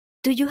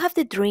Do you have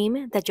the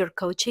dream that your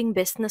coaching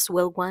business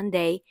will one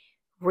day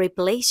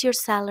replace your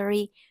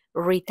salary,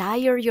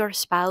 retire your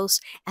spouse,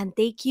 and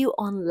take you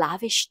on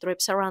lavish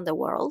trips around the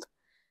world?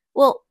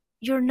 Well,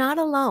 you're not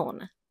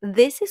alone.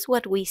 This is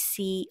what we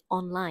see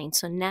online.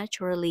 So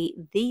naturally,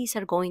 these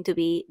are going to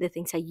be the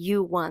things that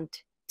you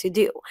want to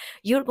do.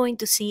 You're going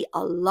to see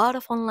a lot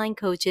of online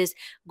coaches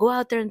go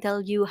out there and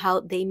tell you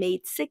how they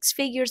made six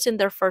figures in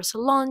their first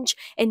launch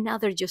and now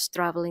they're just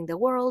traveling the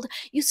world.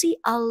 You see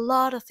a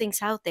lot of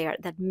things out there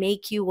that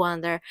make you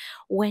wonder,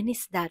 when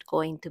is that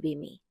going to be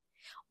me?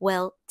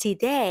 Well,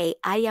 today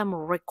I am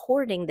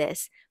recording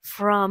this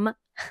from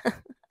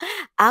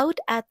out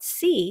at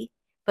sea,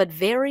 but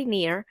very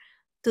near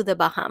to the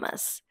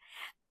Bahamas.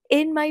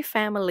 In my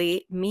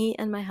family, me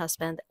and my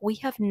husband, we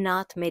have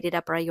not made it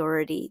a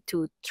priority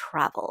to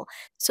travel.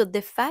 So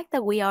the fact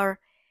that we are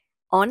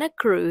on a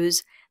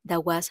cruise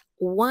that was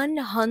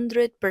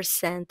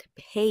 100%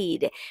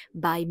 paid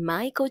by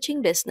my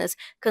coaching business,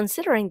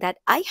 considering that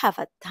I have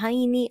a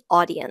tiny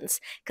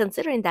audience,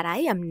 considering that I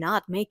am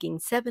not making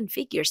seven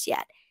figures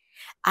yet,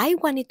 I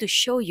wanted to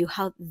show you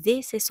how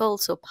this is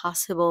also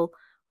possible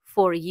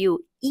for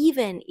you,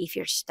 even if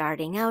you're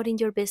starting out in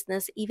your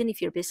business, even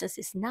if your business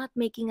is not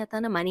making a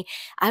ton of money.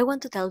 I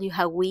want to tell you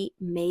how we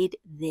made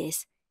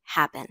this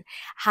happen.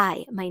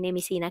 Hi, my name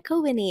is Ina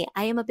Coveney.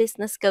 I am a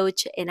business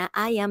coach and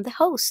I am the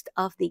host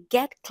of the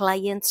Get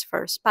Clients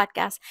First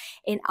podcast.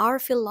 And our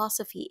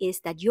philosophy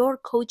is that your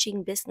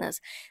coaching business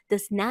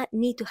does not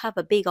need to have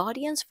a big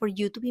audience for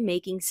you to be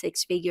making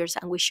six figures.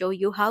 And we show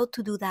you how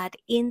to do that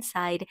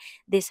inside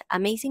this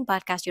amazing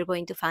podcast. You're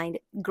going to find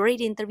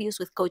great interviews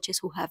with coaches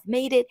who have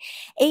made it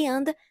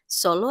and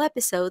solo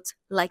episodes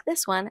like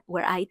this one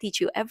where I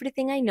teach you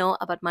everything I know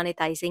about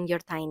monetizing your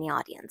tiny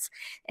audience.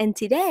 And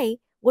today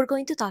we're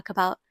going to talk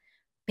about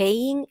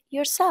paying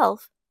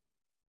yourself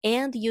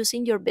and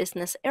using your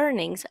business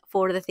earnings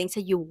for the things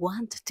that you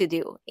want to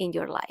do in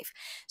your life.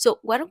 So,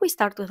 why don't we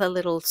start with a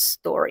little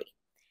story?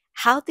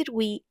 How did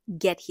we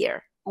get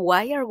here?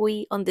 Why are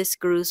we on this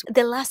cruise?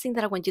 The last thing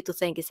that I want you to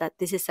think is that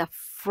this is a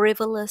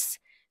frivolous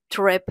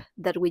trip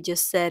that we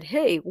just said,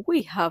 hey,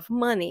 we have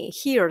money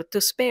here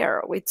to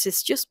spare, which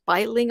is just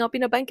piling up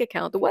in a bank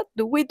account. What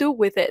do we do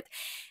with it?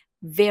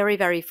 Very,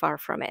 very far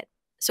from it.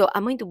 So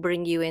I'm going to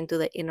bring you into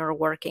the inner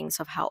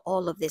workings of how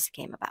all of this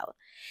came about.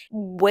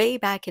 Way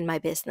back in my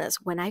business,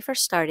 when I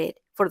first started,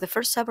 for the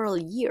first several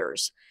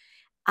years,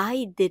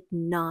 I did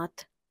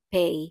not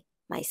pay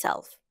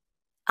myself.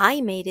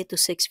 I made it to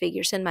six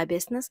figures in my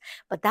business,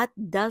 but that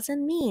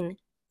doesn't mean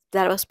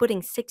that I was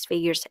putting six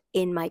figures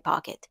in my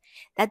pocket.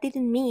 That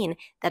didn't mean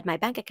that my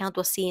bank account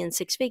was seeing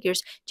six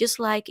figures, just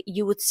like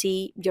you would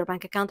see your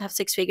bank account have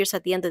six figures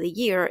at the end of the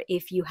year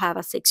if you have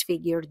a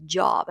six-figure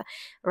job,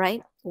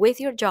 right? With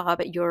your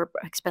job, your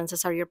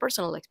expenses are your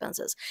personal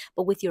expenses.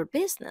 But with your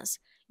business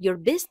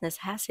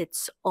has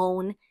its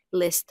own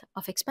list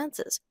of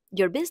expenses.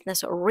 Your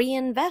business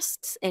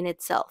reinvests in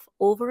itself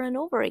over and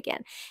over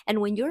again.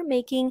 And when you're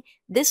making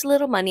this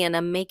little money, and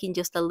I'm making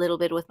just a little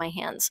bit with my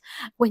hands,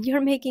 when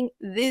you're making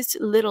this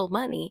little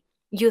money,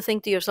 you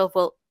think to yourself,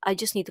 well, I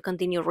just need to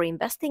continue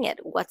reinvesting it.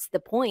 What's the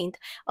point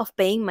of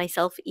paying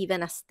myself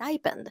even a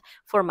stipend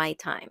for my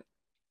time?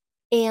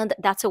 And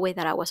that's the way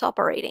that I was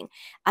operating.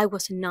 I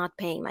was not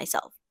paying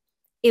myself.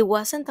 It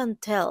wasn't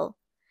until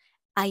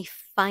I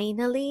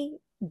finally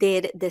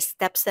did the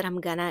steps that I'm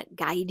gonna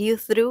guide you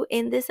through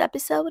in this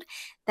episode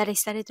that I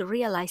started to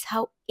realize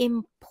how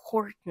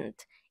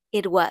important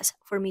it was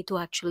for me to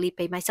actually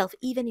pay myself,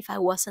 even if I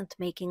wasn't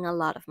making a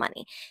lot of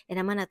money. And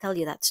I'm gonna tell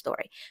you that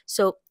story.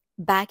 So,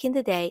 back in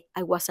the day,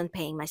 I wasn't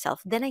paying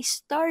myself. Then I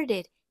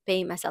started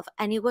paying myself,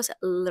 and it was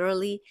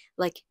literally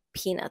like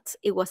peanuts.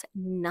 It was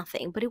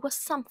nothing, but it was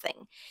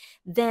something.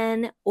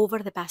 Then, over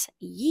the past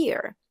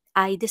year,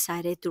 I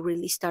decided to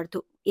really start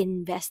to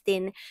invest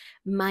in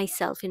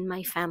myself, in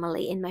my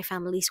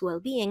family's well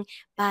being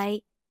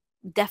by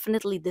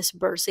definitely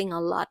disbursing a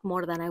lot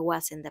more than I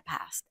was in the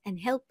past and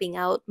helping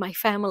out my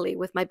family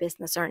with my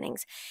business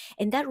earnings.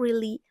 And that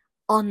really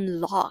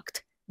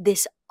unlocked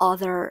this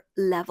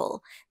level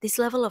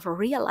of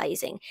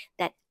realizing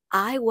that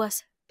I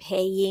was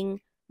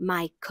paying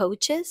my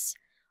coaches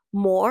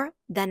more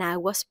than I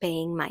was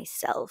paying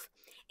myself.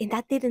 And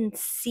that didn't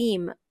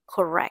seem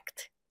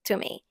correct to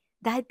me.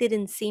 That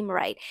didn't seem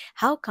right.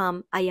 How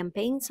come I am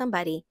paying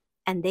somebody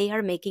and they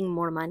are making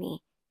more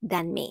money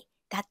than me?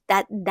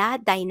 That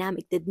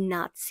dynamic did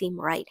not seem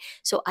right.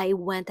 So I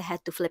went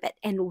ahead to flip it.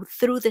 And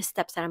through the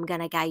steps that I'm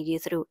gonna guide you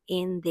through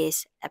in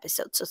this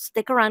episode. So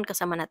stick around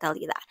because I'm gonna tell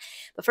you that.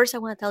 But first I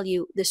want to tell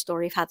you the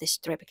story of how this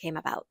trip came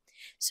about.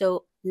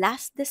 So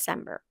last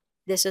December,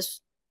 this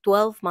is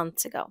 12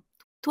 months ago.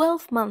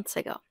 12 months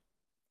ago,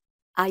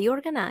 I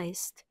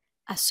organized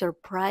a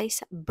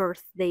surprise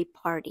birthday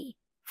party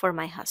for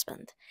my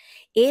husband.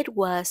 It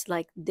was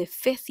like the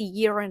fifth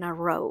year in a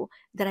row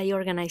that I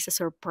organized a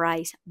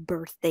surprise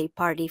birthday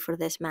party for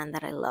this man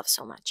that I love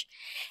so much.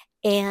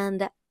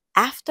 And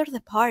after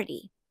the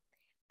party,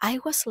 I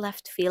was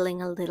left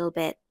feeling a little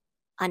bit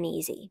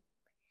uneasy.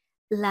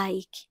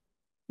 Like,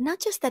 not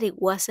just that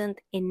it wasn't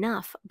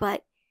enough,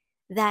 but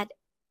that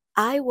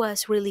I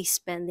was really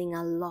spending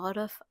a lot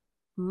of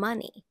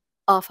money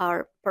of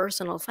our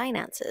personal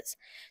finances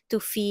to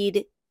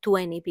feed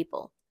 20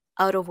 people,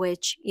 out of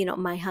which,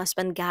 my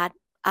husband got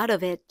out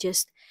of it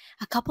just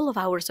a couple of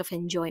hours of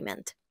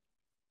enjoyment.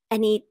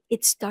 And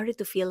it started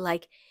to feel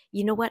like,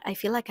 you know what, I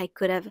feel like I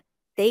could have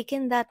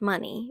taken that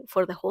money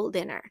for the whole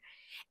dinner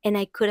and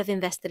I could have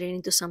invested it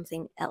into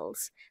something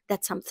else.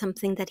 That's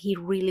something that he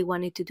really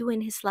wanted to do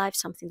in his life,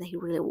 something that he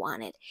really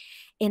wanted.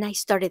 And I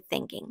started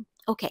thinking,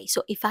 okay,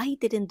 so if I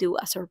didn't do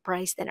a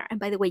surprise dinner, and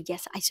by the way,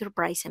 yes, I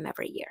surprise him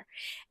every year.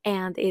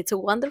 And it's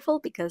wonderful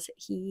because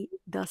he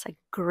does a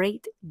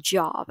great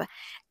job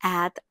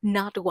at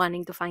not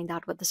wanting to find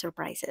out what the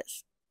surprise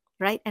is.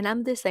 Right. And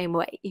I'm the same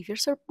way. If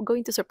you're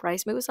going to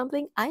surprise me with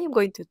something, I am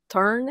going to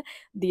turn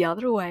the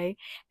other way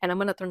and I'm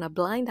going to turn a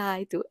blind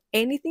eye to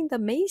anything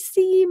that may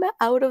seem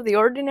out of the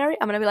ordinary.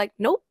 I'm going to be like,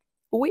 nope,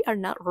 we are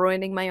not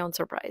ruining my own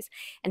surprise.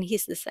 And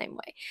he's the same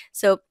way.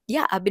 So,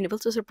 yeah, I've been able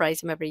to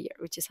surprise him every year,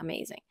 which is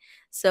amazing.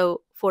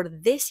 So, for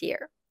this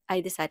year,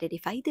 I decided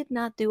if I did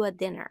not do a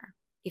dinner,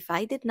 if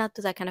I did not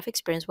do that kind of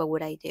experience, what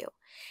would I do?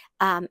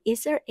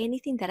 Is there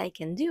anything that I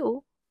can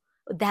do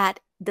that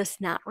does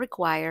not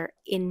require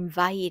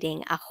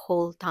inviting a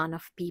whole ton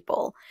of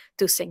people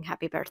to sing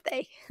happy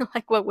birthday?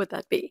 Like, what would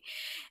that be?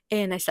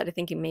 And I started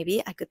thinking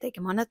maybe I could take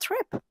him on a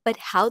trip. But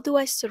how do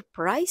I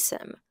surprise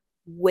him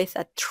with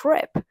a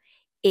trip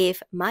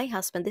if my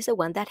husband is the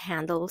one that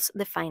handles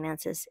the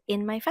finances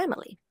in my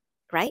family?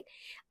 Right?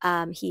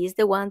 He is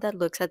the one that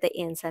looks at the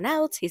ins and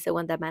outs. He's the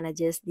one that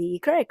manages the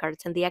credit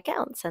cards and the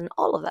accounts and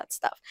all of that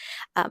stuff.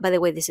 By the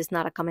way, this is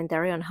not a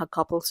commentary on how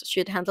couples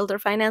should handle their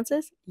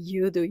finances.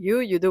 You do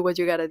you do what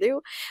you gotta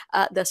do.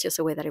 That's just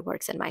the way that it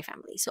works in my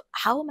family. So,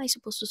 how am I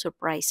supposed to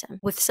surprise him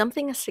with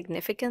something as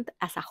significant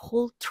as a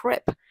whole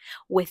trip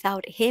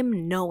without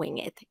him knowing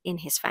it in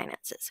his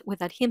finances,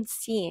 without him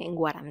seeing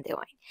what I'm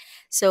doing?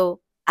 So,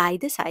 I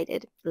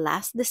decided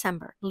last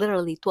December,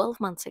 literally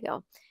 12 months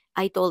ago,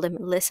 I told him,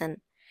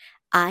 listen,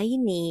 I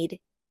need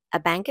a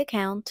bank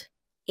account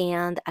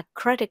and a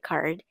credit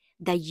card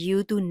that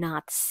you do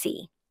not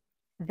see,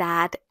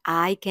 that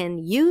I can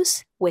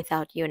use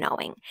without you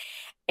knowing.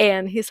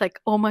 And he's like,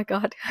 oh my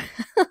God,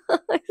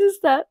 is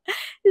that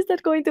is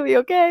that going to be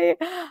okay?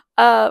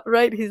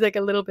 Right? He's like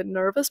a little bit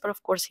nervous, but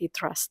of course he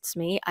trusts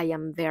me. I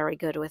am very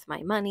good with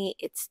my money.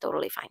 It's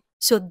totally fine.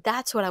 So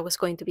that's what I was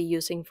going to be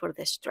using for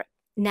this trip.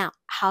 Now,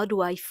 how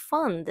do I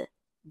fund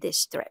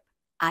this trip?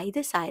 I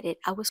decided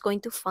I was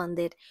going to fund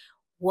it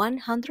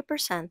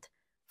 100%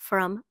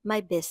 from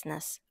my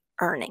business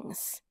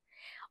earnings.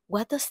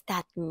 What does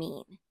that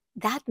mean?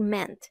 That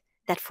meant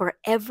that for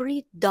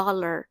every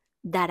dollar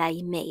that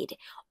I made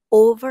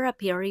over a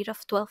period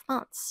of 12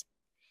 months,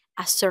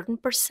 a certain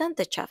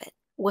percentage of it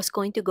was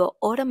going to go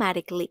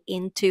automatically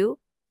into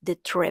the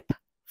trip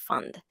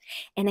fund.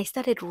 And I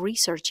started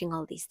researching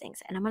all these things.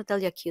 And I'm going to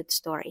tell you a cute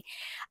story.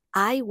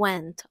 I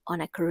went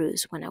on a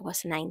cruise when I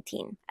was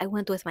 19. I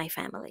went with my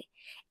family,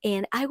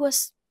 and I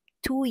was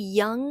too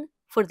young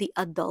for the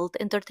adult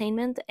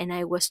entertainment and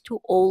I was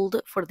too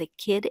old for the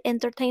kid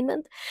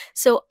entertainment.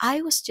 So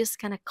I was just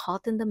kind of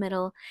caught in the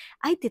middle.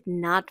 I did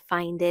not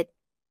find it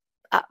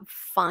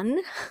fun.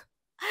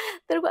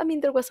 There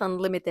was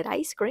unlimited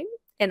ice cream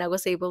and I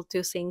was able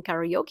to sing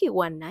karaoke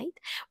one night,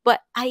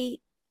 but I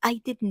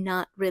did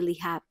not really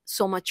have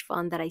so much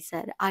fun that I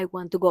said I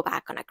want to go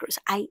back on a cruise.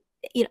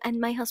 And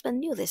my husband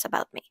knew this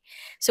about me.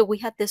 So we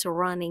had this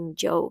running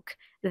joke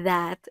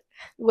that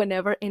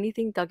whenever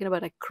anything talking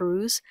about a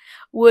cruise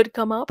would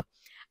come up,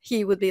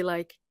 he would be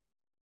like,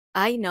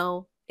 I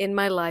know in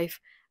my life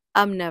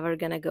I'm never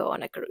going to go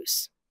on a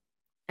cruise.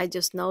 I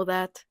just know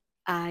that.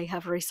 I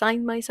have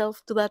resigned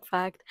myself to that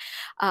fact.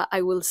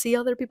 I will see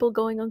other people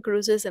going on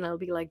cruises and I'll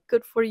be like,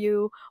 good for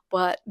you.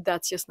 But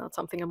that's just not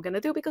something I'm going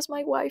to do because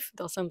my wife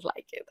doesn't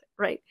like it.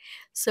 Right.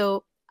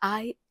 So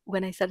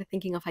when I started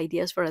thinking of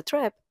ideas for a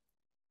trip,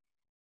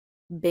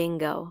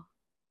 bingo.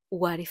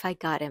 What if I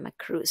got him a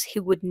cruise? He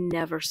would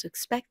never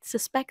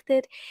suspect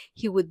it.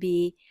 He would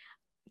be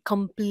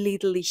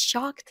completely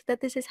shocked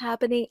that this is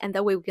happening. And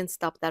that way we can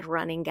stop that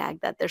running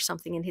gag that there's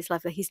something in his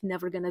life that he's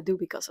never going to do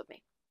because of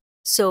me.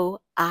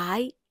 So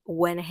I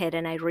went ahead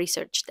and I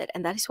researched it.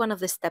 And that is one of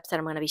the steps that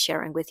I'm going to be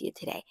sharing with you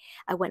today.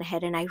 I went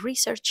ahead and I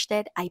researched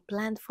it. I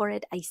planned for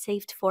it. I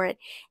saved for it.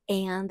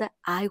 And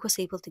I was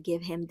able to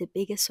give him the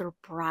biggest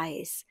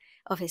surprise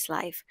of his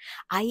life.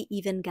 I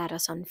even got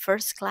us on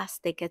first class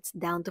tickets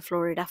down to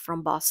Florida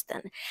from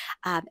Boston.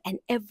 And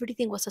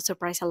everything was a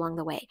surprise along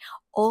the way.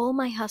 All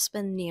my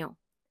husband knew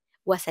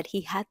was that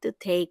he had to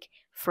take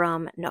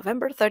from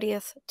November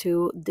 30th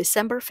to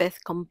December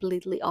 5th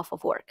completely off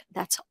of work.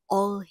 That's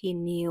all he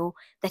knew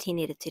that he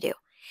needed to do.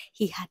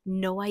 He had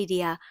no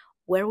idea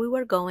where we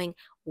were going,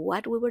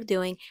 what we were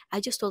doing. I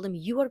just told him,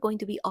 you are going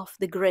to be off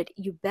the grid.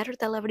 You better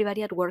tell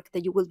everybody at work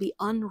that you will be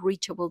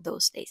unreachable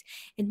those days.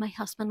 And my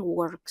husband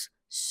works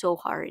so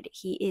hard.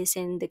 He is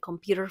in the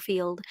computer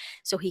field,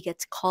 so he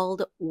gets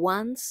called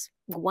once,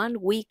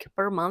 1 week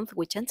per month,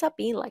 which ends up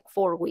being like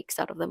 4 weeks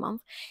out of the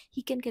month.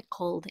 He can get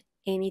called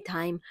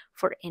anytime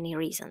for any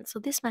reason. So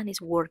this man is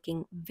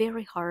working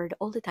very hard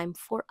all the time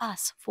for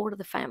us, for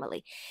the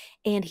family,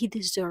 and he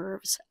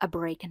deserves a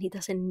break, and he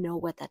doesn't know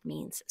what that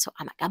means. So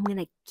I'm like, I'm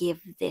gonna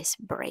give this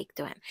break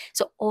to him.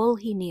 So all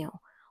he knew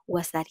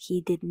was that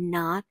he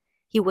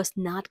was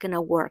not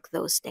gonna work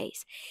those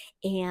days,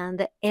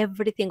 and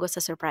everything was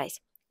a surprise.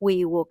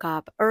 We woke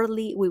up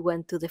early, we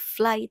went to the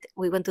flight,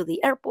 we went to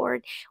the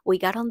airport, we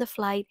got on the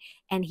flight,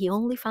 and he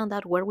only found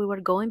out where we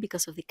were going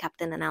because of the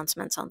captain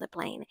announcements on the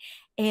plane.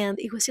 And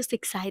it was just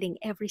exciting.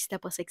 Every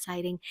step was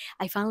exciting.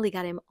 I finally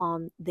got him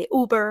on the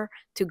Uber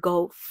to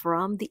go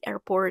from the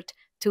airport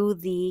to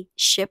the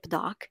ship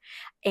dock.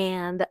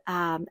 And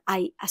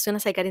as soon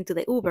as I got into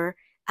the Uber,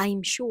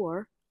 I'm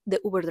sure the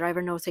Uber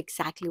driver knows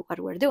exactly what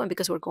we're doing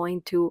because we're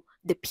going to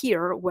the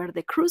pier where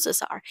the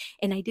cruises are.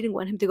 And I didn't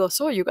want him to go,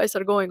 so you guys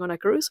are going on a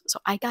cruise? So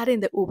I got in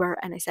the Uber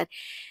and I said,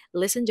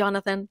 listen,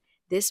 Jonathan,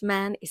 this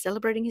man is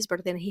celebrating his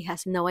birthday and he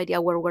has no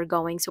idea where we're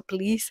going. So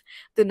please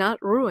do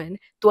not ruin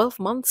 12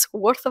 months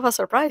worth of a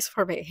surprise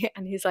for me.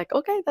 And he's like,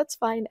 okay, that's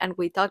fine. And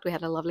we talked, we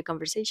had a lovely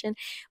conversation.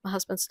 My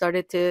husband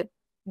started to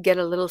get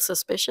a little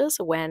suspicious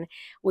when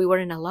we were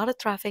in a lot of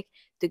traffic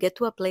to get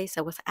to a place.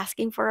 I was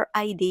asking for our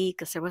ID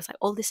because there was like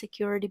all the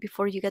security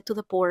before you get to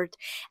the port.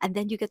 And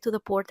then you get to the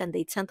port and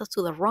they sent us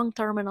to the wrong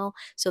terminal.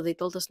 So they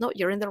told us, no,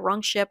 you're in the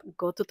wrong ship.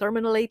 Go to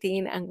Terminal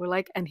 18. And we're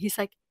like, and he's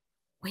like,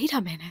 wait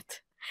a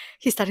minute.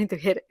 He's starting to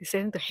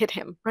hit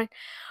him, right?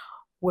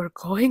 We're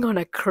going on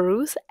a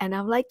cruise. And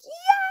I'm like,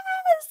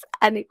 yes.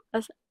 And it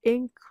was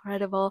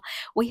incredible.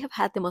 We have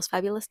had the most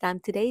fabulous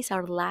time. Today is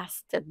our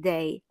last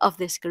day of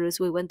this cruise.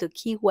 We went to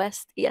Key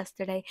West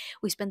yesterday.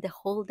 We spent the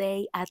whole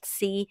day at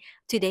sea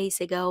 2 days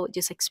ago,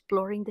 just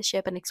exploring the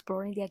ship and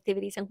exploring the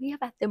activities. And we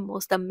have had the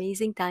most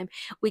amazing time.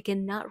 We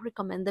cannot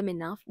recommend them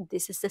enough.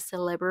 This is the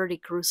Celebrity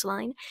Cruise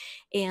Line,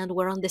 and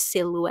we're on the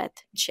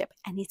Silhouette ship.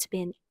 And it's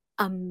been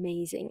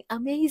amazing,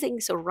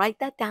 amazing. So write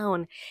that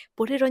down,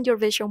 put it on your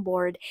vision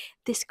board.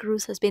 This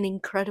cruise has been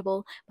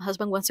incredible. My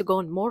husband wants to go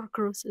on more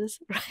cruises,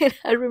 right?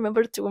 I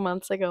remember 2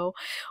 months ago,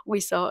 we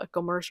saw a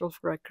commercial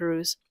for a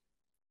cruise.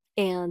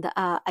 And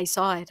I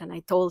saw it and I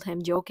told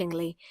him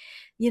jokingly,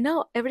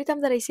 every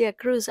time that I see a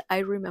cruise, I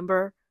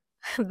remember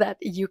that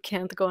you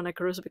can't go on a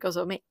cruise because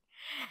of me.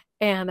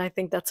 And I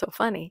think that's so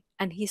funny.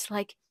 And he's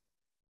like,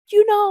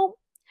 you know,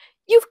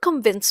 you've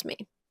convinced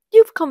me.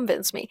 You've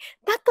convinced me.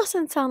 That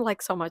doesn't sound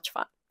like so much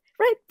fun,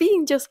 right?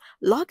 Being just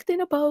locked in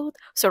a boat,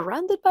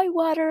 surrounded by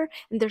water,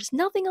 and there's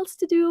nothing else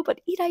to do but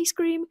eat ice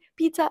cream,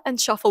 pizza,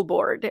 and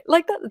shuffleboard.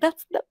 Like that.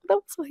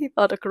 That's what he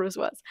thought a cruise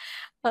was.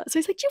 So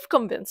he's like, "You've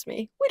convinced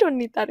me. We don't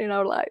need that in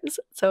our lives."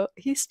 So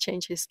he's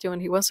changed his tune.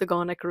 He wants to go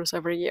on a cruise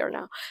every year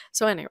now.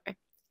 So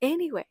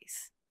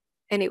anyways,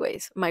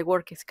 my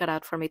work is cut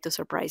out for me to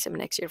surprise him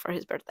next year for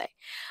his birthday.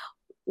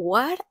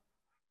 What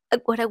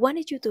what I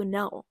wanted you to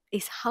know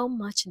is how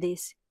much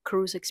this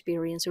cruise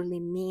experience really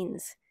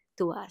means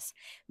to us.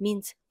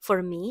 Means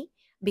for me,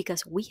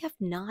 because we have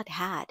not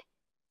had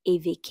a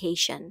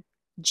vacation,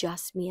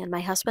 just me and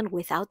my husband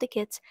without the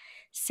kids,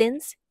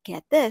 since,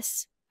 get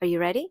this, are you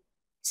ready?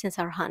 Since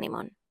our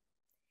honeymoon.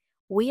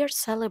 We are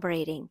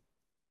celebrating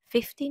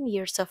 15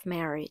 years of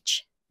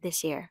marriage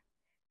this year,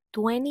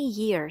 20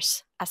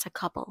 years as a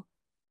couple,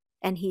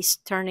 and he's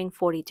turning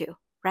 42,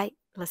 right?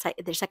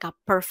 There's like a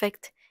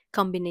perfect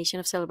combination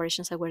of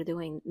celebrations that we're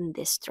doing in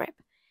this trip.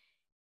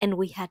 And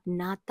we had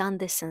not done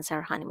this since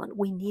our honeymoon.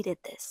 We needed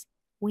this.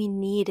 We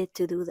needed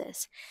to do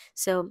this.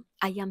 So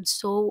I am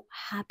so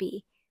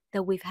happy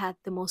that we've had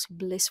the most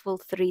blissful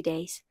 3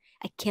 days.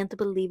 I can't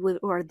believe we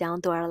were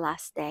down to our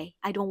last day.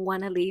 I don't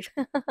want to leave.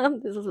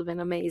 This has been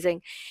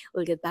amazing.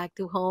 We'll get back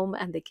to home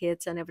and the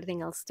kids and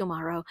everything else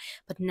tomorrow.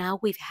 But now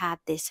we've had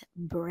this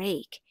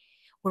break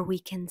where we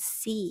can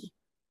see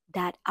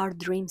that our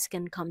dreams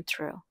can come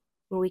true,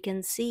 where we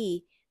can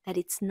see that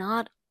it's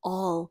not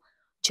all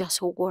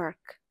just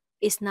work.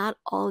 It's not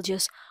all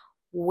just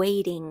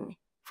waiting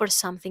for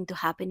something to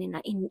happen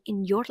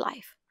in your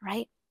life,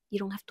 right? You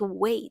don't have to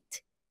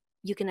wait.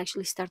 You can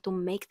actually start to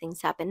make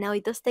things happen. Now,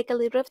 it does take a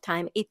little bit of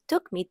time. It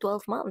took me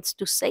 12 months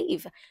to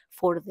save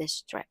for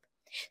this trip.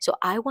 So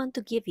I want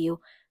to give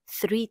you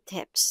 3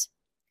 tips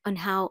on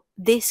how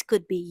this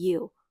could be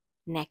you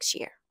next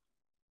year.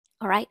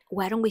 All right,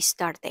 why don't we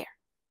start there?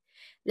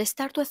 Let's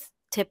start with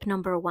tip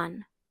number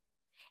 1,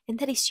 and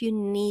that is you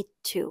need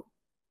to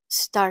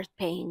start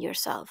paying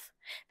yourself.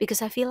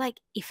 Because I feel like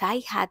if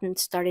I hadn't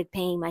started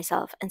paying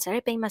myself and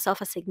started paying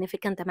myself a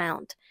significant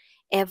amount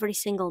every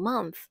single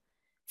month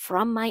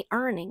from my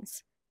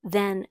earnings,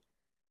 then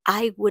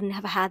I wouldn't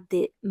have had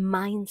the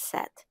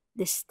mindset,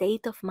 the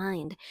state of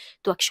mind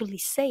to actually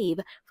save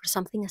for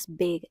something as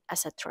big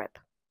as a trip.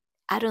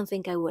 I don't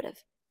think I would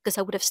have, because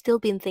I would have still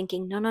been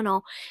thinking, no, no,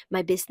 no,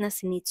 my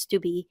business needs to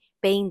be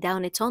paying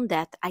down its own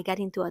debt. I got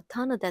into a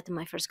ton of debt in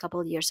my first couple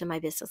of years in my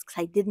business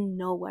because I didn't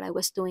know what I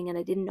was doing and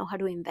I didn't know how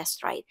to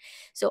invest right.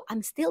 So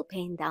I'm still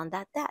paying down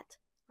that debt,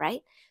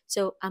 right?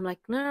 So I'm like,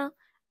 no, no,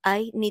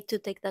 I need to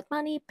take that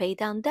money, pay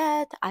down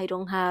debt. I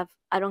don't have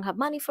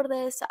money for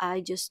this.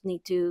 I just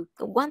need to,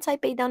 once I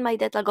pay down my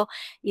debt, I'll go.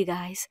 You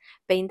guys,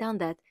 paying down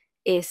debt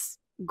is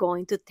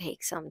going to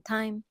take some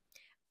time.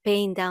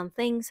 Paying down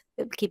things,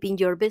 keeping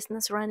your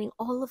business running,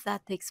 all of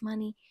that takes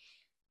money.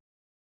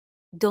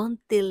 Don't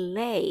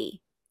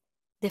delay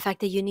the fact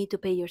that you need to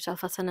pay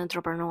yourself as an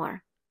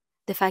entrepreneur.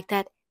 The fact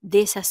that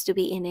this has to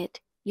be in it.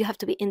 You have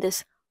to be in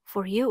this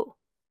for you.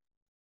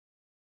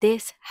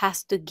 This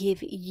has to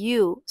give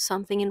you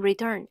something in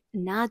return,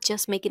 not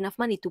just make enough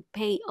money to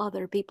pay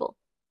other people.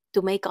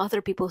 To make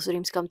other people's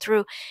dreams come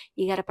true,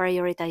 you got to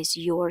prioritize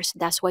yours.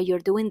 That's why you're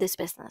doing this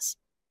business.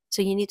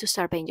 So you need to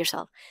start paying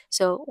yourself.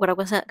 So, what I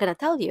was going to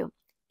tell you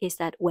is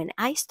that when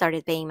I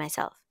started paying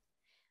myself,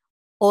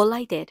 all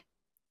I did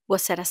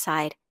was set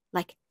aside,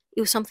 like,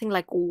 it was something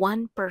like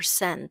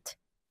 1%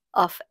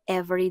 of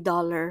every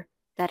dollar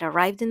that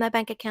arrived in my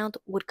bank account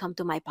would come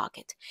to my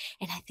pocket.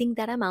 And I think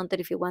that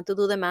amounted, if you want to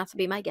do the math,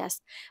 be my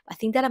guest, I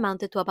think that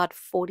amounted to about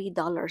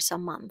 $40 a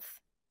month.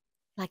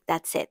 Like,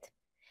 that's it.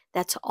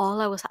 That's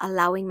all I was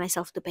allowing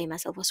myself to pay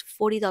myself, was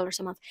 $40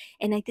 a month.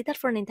 And I did that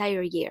for an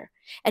entire year.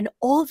 And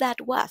all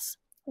that was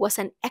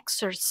an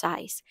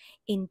exercise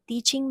in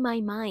teaching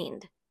my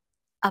mind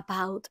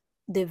about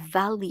the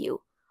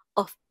value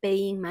of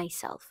paying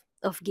myself,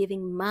 of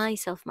giving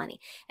myself money.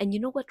 And you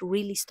know what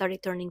really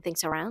started turning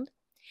things around?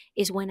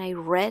 Is when I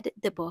read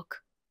the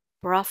book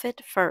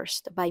Profit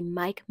First by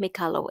Mike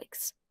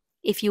Michalowicz.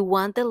 If you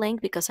want the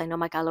link, because I know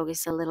Michalowicz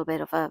is a little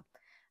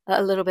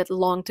bit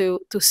long to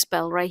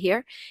spell right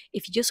here.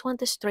 If you just want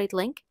the straight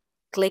link,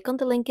 click on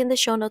the link in the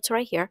show notes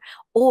right here,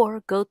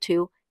 or go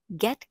to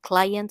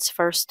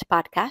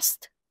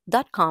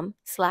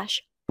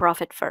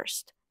getclientsfirstpodcast.com/profit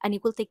first, and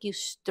it will take you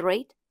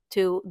straight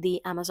to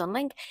the Amazon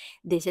link.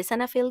 This is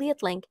an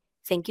affiliate link.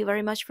 Thank you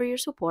very much for your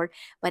support,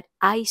 but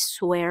I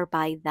swear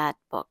by that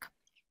book.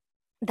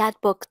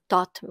 That book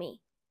taught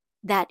me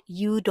that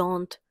you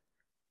don't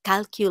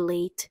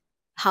calculate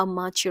how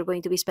much you're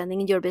going to be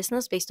spending in your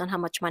business based on how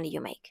much money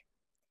you make.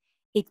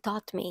 It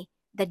taught me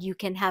that you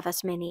can have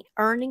as many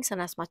earnings and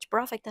as much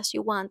profit as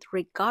you want,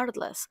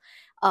 regardless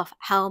of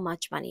how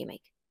much money you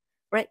make,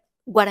 right?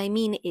 What I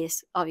mean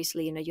is,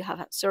 obviously, you have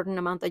a certain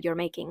amount that you're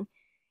making,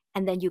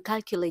 and then you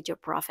calculate your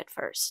profit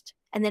first.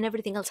 And then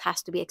everything else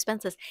has to be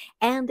expenses.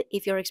 And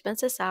if your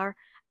expenses are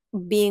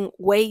being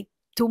way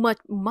too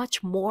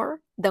much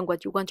more than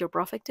what you want your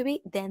profit to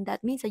be, then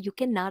that means that you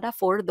cannot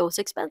afford those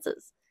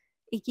expenses.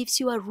 It gives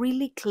you a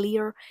really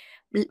clear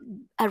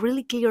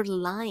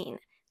line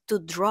to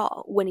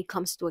draw when it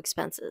comes to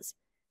expenses,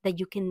 that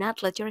you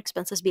cannot let your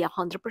expenses be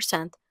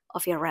 100%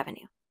 of your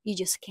revenue. You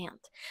just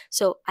can't.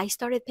 So I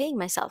started paying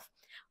myself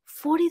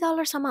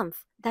 $40 a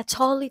month. That's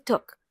all it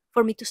took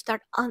for me to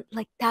start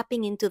like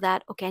tapping into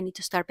that. Okay, I need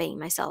to start paying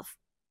myself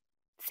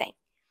thing.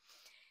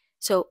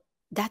 So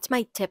that's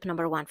my tip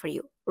number one for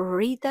you.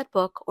 Read that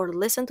book or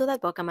listen to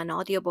that book. I'm an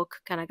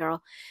audiobook kind of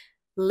girl.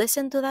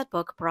 Listen to that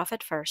book,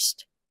 Profit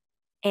First,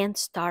 and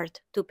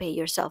start to pay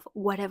yourself,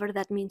 whatever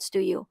that means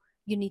to you.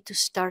 You need to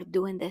start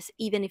doing this,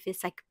 even if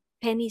it's like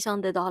pennies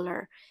on the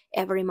dollar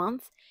every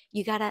month.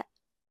 You gotta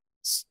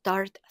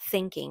start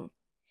thinking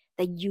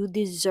that you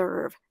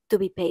deserve to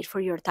be paid for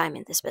your time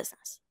in this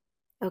business.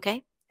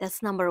 Okay?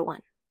 That's number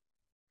one.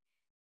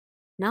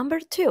 Number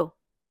two,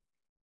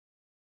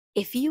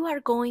 if you are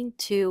going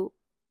to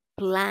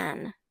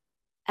plan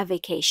a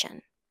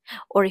vacation,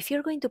 or if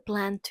you're going to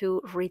plan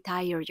to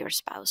retire your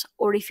spouse,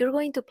 or if you're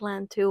going to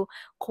plan to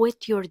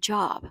quit your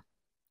job,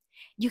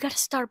 you got to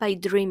start by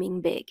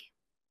dreaming big.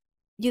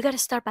 You got to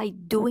start by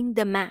doing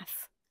the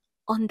math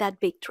on that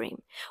big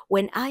dream.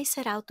 When I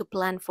set out to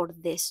plan for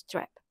this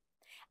trip,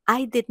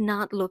 I did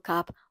not look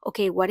up,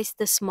 okay, what is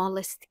the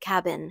smallest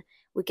cabin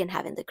we can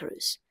have in the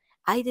cruise?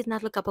 I did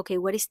not look up, okay,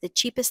 what is the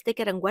cheapest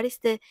ticket and what is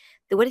the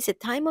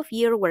time of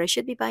year where I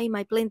should be buying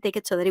my plane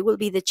ticket so that it will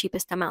be the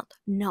cheapest amount.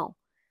 No.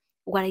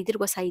 What I did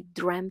was I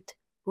dreamt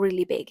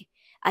really big.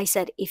 I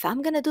said, if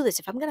I'm going to do this,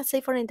 if I'm going to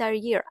save for an entire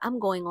year, I'm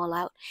going all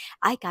out.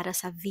 I got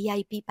us a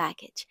VIP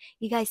package.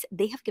 You guys,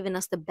 they have given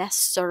us the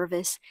best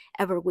service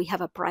ever. We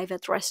have a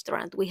private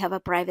restaurant. We have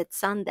a private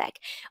sun deck.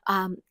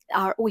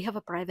 We have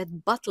a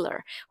private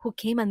butler who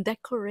came and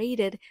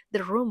decorated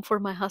the room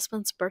for my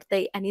husband's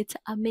birthday. And it's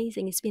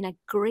amazing. It's been a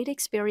great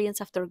experience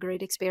after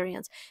great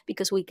experience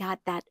because we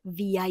got that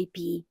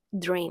VIP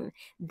dream.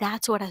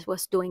 That's what I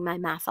was doing my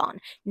math on,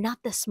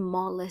 not the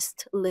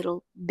smallest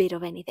little bit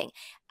of anything.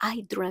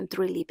 I dreamt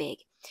really big.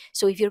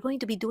 So if you're going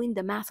to be doing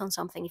the math on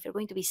something, if you're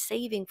going to be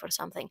saving for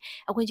something,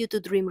 I want you to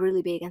dream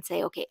really big and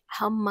say, okay,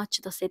 how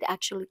much does it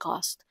actually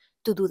cost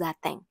to do that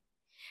thing?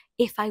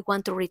 If I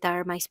want to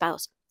retire my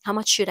spouse, how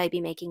much should I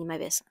be making in my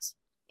business?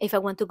 If I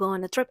want to go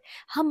on a trip,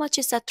 how much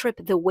is that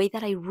trip the way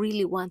that I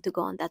really want to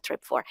go on that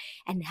trip for?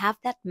 And have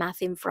that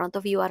math in front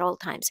of you at all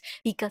times.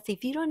 Because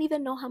if you don't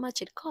even know how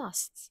much it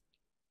costs,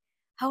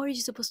 how are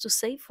you supposed to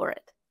save for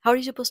it? How are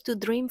you supposed to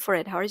dream for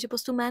it? How are you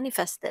supposed to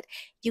manifest it?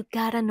 You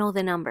gotta know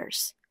the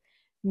numbers.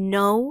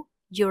 Know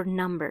your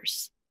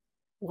numbers.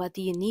 What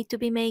do you need to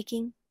be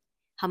making?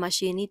 How much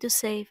do you need to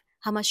save?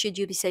 How much should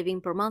you be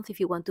saving per month if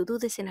you want to do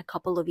this in a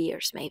couple of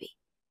years, maybe?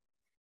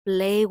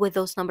 Play with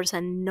those numbers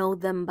and know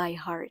them by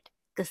heart,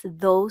 because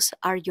those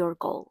are your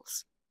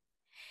goals.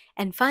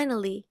 And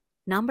finally,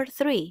 number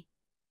 3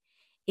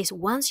 is,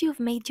 once you've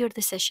made your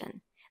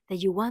decision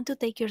that you want to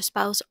take your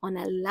spouse on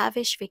a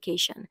lavish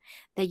vacation,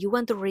 that you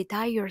want to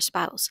retire your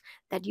spouse,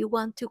 that you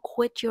want to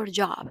quit your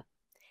job,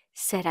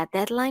 set a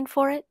deadline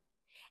for it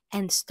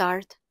and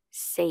start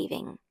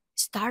saving.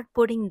 Start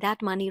putting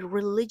that money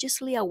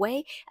religiously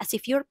away as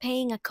if you're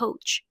paying a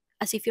coach,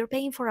 as if you're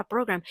paying for a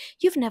program.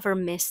 You've never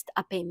missed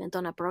a payment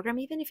on a program,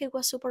 even if it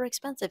was super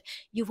expensive.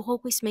 You've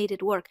always made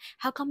it work.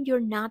 How come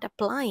you're not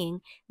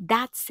applying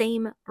that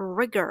same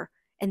rigor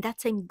and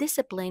that same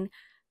discipline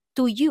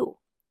to you,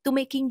 to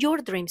making your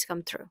dreams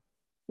come true?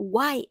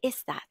 Why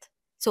is that?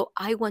 So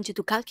I want you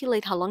to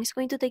calculate how long it's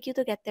going to take you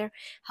to get there,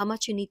 how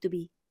much you need to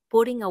be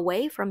putting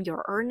away from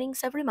your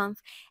earnings every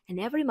month,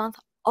 and every month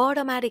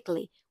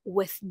automatically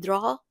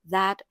withdraw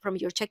that from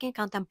your checking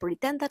account and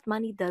pretend that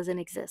money doesn't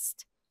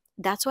exist.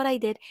 That's what I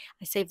did.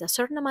 I saved a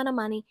certain amount of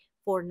money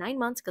for 9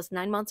 months, because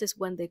 9 months is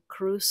when the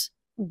cruise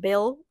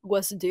bill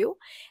was due.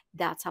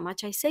 That's how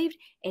much I saved,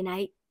 and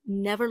I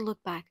never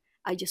looked back.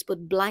 I just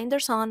put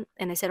blinders on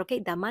and I said,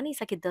 okay, that money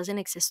is like it doesn't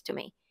exist to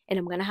me, and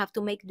I'm going to have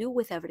to make do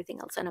with everything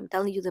else. And I'm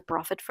telling you, the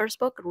Profit First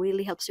book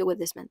really helps you with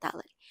this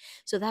mentality.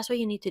 So that's what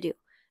you need to do.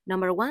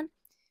 Number 1,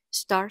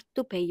 start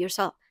to pay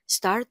yourself.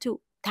 Start to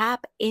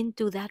tap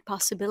into that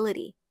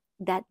possibility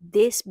that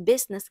this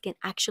business can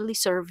actually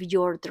serve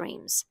your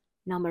dreams.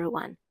 Number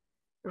 1,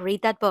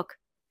 read that book.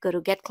 Go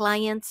to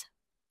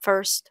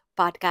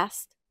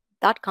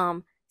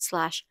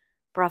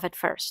getclientsfirstpodcast.com/profit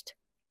first.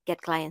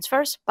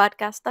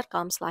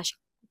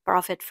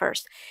 Getclientsfirstpodcast.com/profit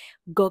first.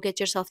 Go get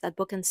yourself that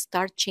book and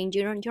start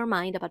changing your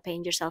mind about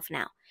paying yourself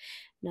now.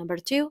 Number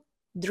 2,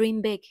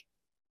 dream big.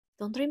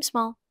 Don't dream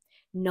small.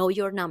 Know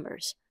your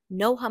numbers.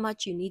 Know how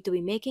much you need to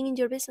be making in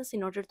your business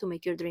in order to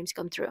make your dreams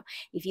come true.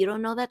 If you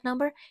don't know that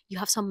number, you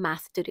have some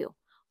math to do.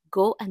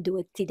 Go and do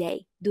it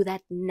today. Do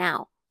that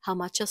now. How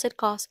much does it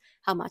cost?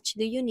 How much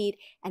do you need?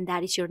 And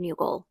that is your new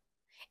goal.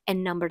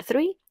 And number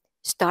 3,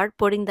 start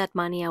putting that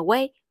money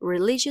away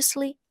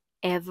religiously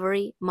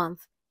every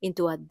month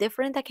into a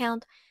different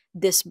account.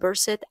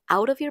 Disperse it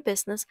out of your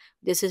business.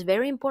 This is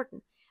very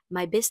important.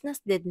 My business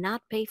did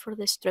not pay for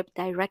this trip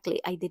directly.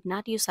 I did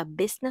not use a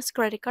business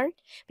credit card,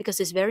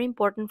 because it's very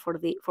important for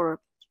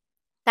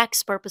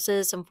tax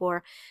purposes and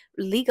for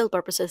legal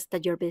purposes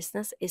that your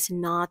business is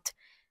not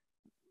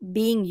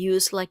being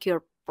used like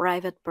your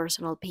private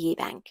personal piggy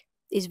bank.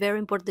 It's very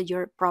important that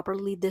you're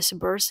properly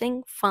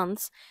disbursing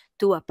funds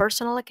to a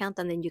personal account,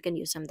 and then you can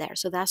use them there.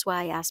 So that's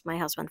why I asked my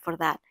husband for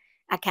that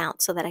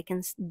account, so that I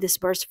can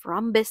disperse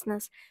from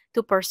business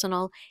to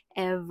personal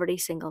every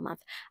single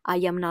month. I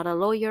am not a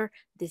lawyer.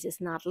 This is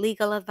not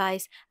legal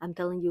advice. I'm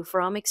telling you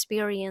from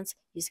experience,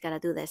 you just gotta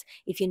do this.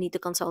 If you need to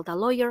consult a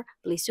lawyer,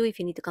 please do. If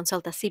you need to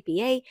consult a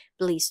CPA,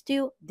 please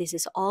do. This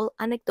is all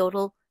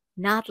anecdotal,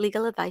 not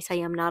legal advice. I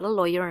am not a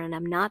lawyer, and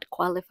I'm not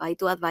qualified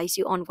to advise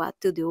you on what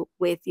to do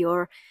with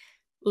your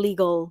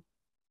legal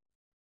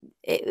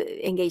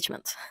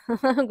engagement,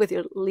 with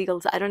your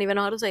legals. I don't even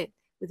know how to say it.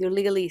 With your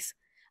legalese.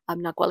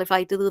 I'm not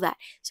qualified to do that.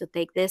 So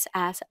take this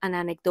as an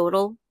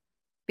anecdotal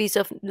piece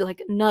of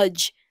like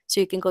nudge, so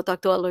you can go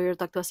talk to a lawyer,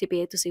 talk to a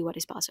CPA to see what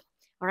is possible.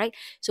 All right.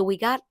 So we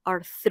got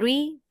our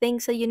 3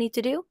 things that you need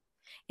to do,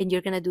 and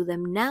you're going to do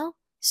them now.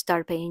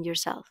 Start paying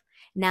yourself.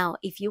 Now,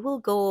 if you will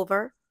go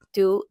over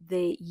to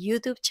the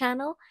YouTube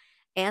channel,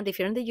 and if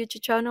you're in the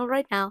YouTube channel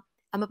right now,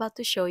 I'm about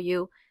to show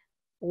you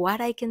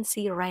what I can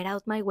see right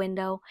out my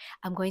window.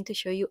 I'm going to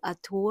show you a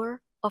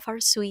tour of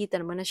our suite,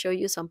 and I'm going to show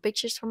you some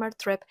pictures from our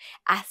trip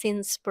as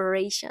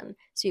inspiration,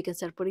 so you can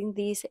start putting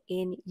these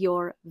in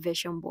your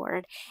vision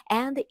board.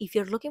 And if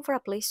you're looking for a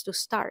place to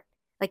start,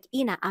 like,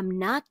 Ina, I'm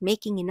not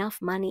making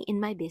enough money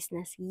in my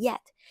business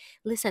yet.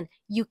 Listen,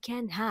 you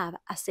can have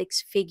a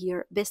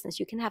 6-figure business.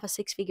 You can have a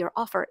 6-figure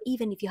offer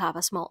even if you have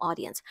a small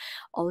audience.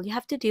 All you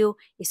have to do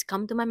is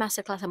come to my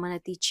masterclass. I'm going to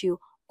teach you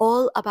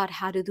all about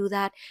how to do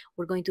that.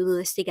 We're going to do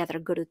this together.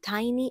 Go to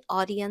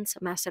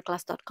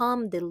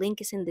tinyaudience.masterclass.com. The link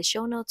is in the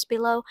show notes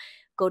below.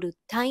 Go to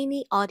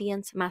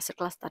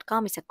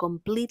tinyaudience.masterclass.com. It's a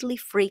completely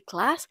free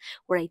class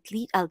where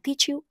I'll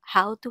teach you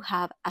how to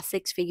have a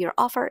 6-figure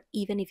offer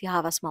even if you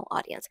have a small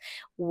audience.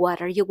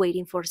 What are you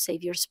waiting for?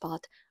 Save your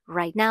spot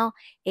right now,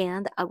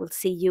 and I will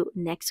see you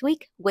next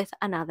week with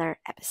another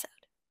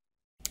episode.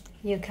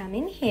 You come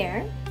in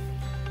here.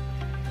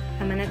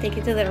 I'm gonna take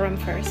you to the room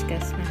first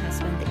because my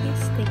husband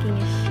is taking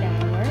a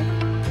shower.